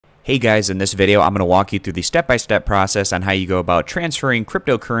Hey guys, in this video I'm going to walk you through the step-by-step process on how you go about transferring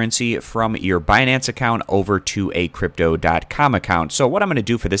cryptocurrency from your Binance account over to a Crypto.com account. So what I'm going to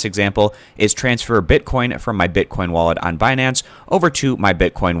do for this example is transfer Bitcoin from my Bitcoin wallet on Binance over to my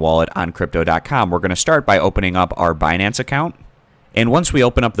Bitcoin wallet on Crypto.com. We're going to start by opening up our Binance account. And once we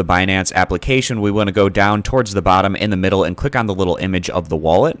open up the Binance application, we want to go down towards the bottom in the middle and click on the little image of the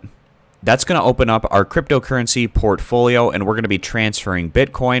wallet. That's going to open up our cryptocurrency portfolio, and we're going to be transferring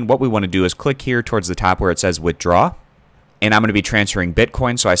Bitcoin. What we want to do is click here towards the top where it says withdraw, and I'm going to be transferring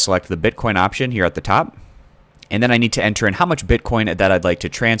Bitcoin, so I select the Bitcoin option here at the top. And then I need to enter in how much Bitcoin that I'd like to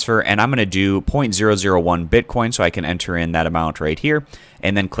transfer, and I'm going to do 0.001 Bitcoin, so I can enter in that amount right here,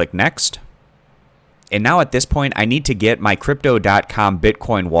 and then click next. And now at this point, I need to get my Crypto.com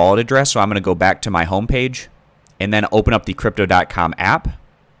Bitcoin wallet address, so I'm going to go back to my home page, and then open up the Crypto.com app.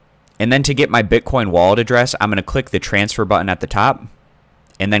 And then to get my Bitcoin wallet address, I'm going to click the transfer button at the top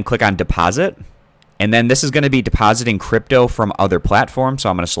and then click on deposit. And then this is going to be depositing crypto from other platforms. So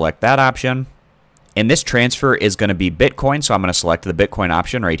I'm going to select that option. And this transfer is going to be Bitcoin. So I'm going to select the Bitcoin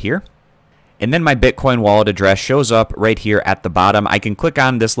option right here. And then my Bitcoin wallet address shows up right here at the bottom. I can click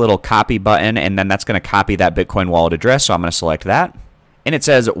on this little copy button, and then that's going to copy that Bitcoin wallet address. So I'm going to select that. And it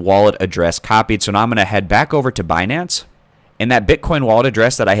says wallet address copied. So now I'm going to head back over to Binance. And that Bitcoin wallet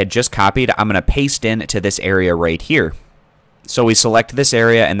address that I had just copied, I'm going to paste into this area right here. So we select this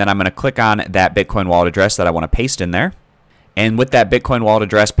area, and then I'm going to click on that Bitcoin wallet address that I want to paste in there. And with that Bitcoin wallet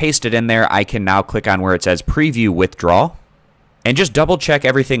address pasted in there, I can now click on where it says preview withdrawal. And just double check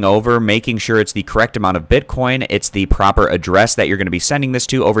everything over, making sure it's the correct amount of Bitcoin, it's the proper address that you're going to be sending this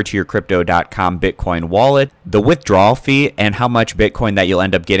to over to your Crypto.com Bitcoin wallet, the withdrawal fee, and how much Bitcoin that you'll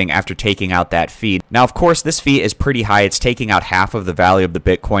end up getting after taking out that fee. Now, of course, this fee is pretty high. It's taking out half of the value of the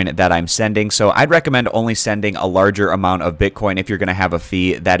Bitcoin that I'm sending, so I'd recommend only sending a larger amount of Bitcoin if you're going to have a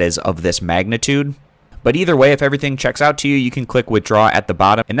fee that is of this magnitude. But either way, if everything checks out to you, you can click withdraw at the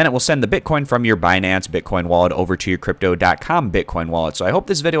bottom, and then it will send the Bitcoin from your Binance Bitcoin wallet over to your Crypto.com Bitcoin wallet. So I hope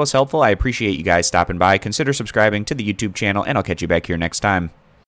this video was helpful. I appreciate you guys stopping by. Consider subscribing to the YouTube channel, and I'll catch you back here next time.